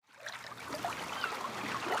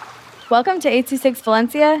Welcome to 826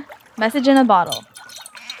 Valencia, message in a bottle.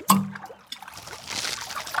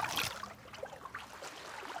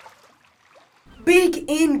 Big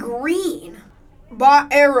in Green by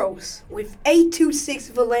Eros with 826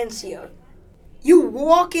 Valencia. You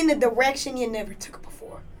walk in a direction you never took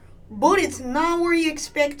before, but it's not where you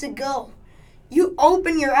expect to go. You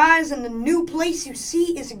open your eyes and the new place you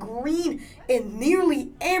see is green in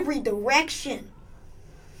nearly every direction.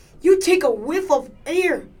 You take a whiff of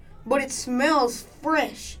air, but it smells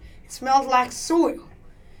fresh. It smells like soil.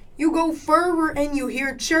 You go further and you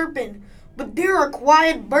hear chirping, but there are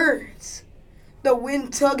quiet birds, the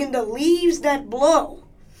wind tugging the leaves that blow,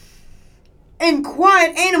 and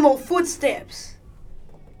quiet animal footsteps.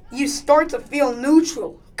 You start to feel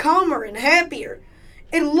neutral, calmer, and happier.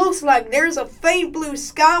 It looks like there's a faint blue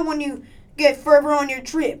sky when you get further on your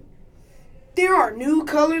trip. There are new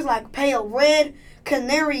colors like pale red,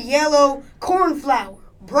 canary yellow, cornflower,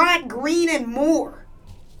 bright green, and more.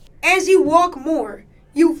 As you walk more,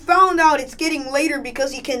 you found out it's getting later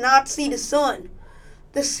because you cannot see the sun.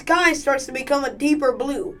 The sky starts to become a deeper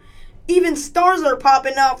blue. Even stars are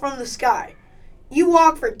popping out from the sky. You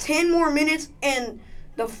walk for 10 more minutes and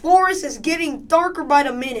the forest is getting darker by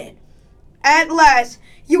the minute. At last,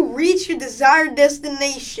 you reach your desired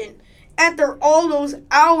destination. After all those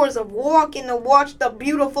hours of walking to watch the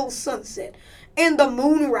beautiful sunset and the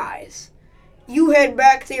moon rise, you head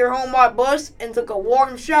back to your home by bus and took a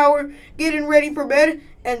warm shower, getting ready for bed,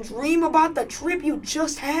 and dream about the trip you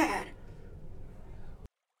just had.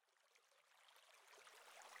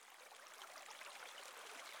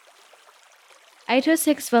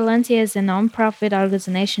 826 Valencia is a non-profit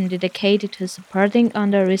organization dedicated to supporting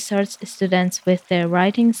under-researched students with their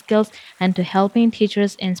writing skills and to helping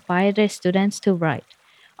teachers inspire their students to write.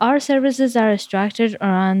 Our services are structured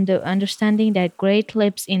around the understanding that great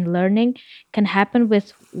leaps in learning can happen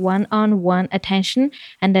with one on one attention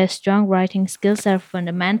and that strong writing skills are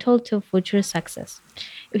fundamental to future success.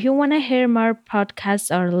 If you want to hear more podcasts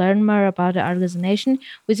or learn more about the organization,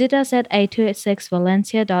 visit us at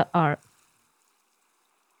 826valencia.org.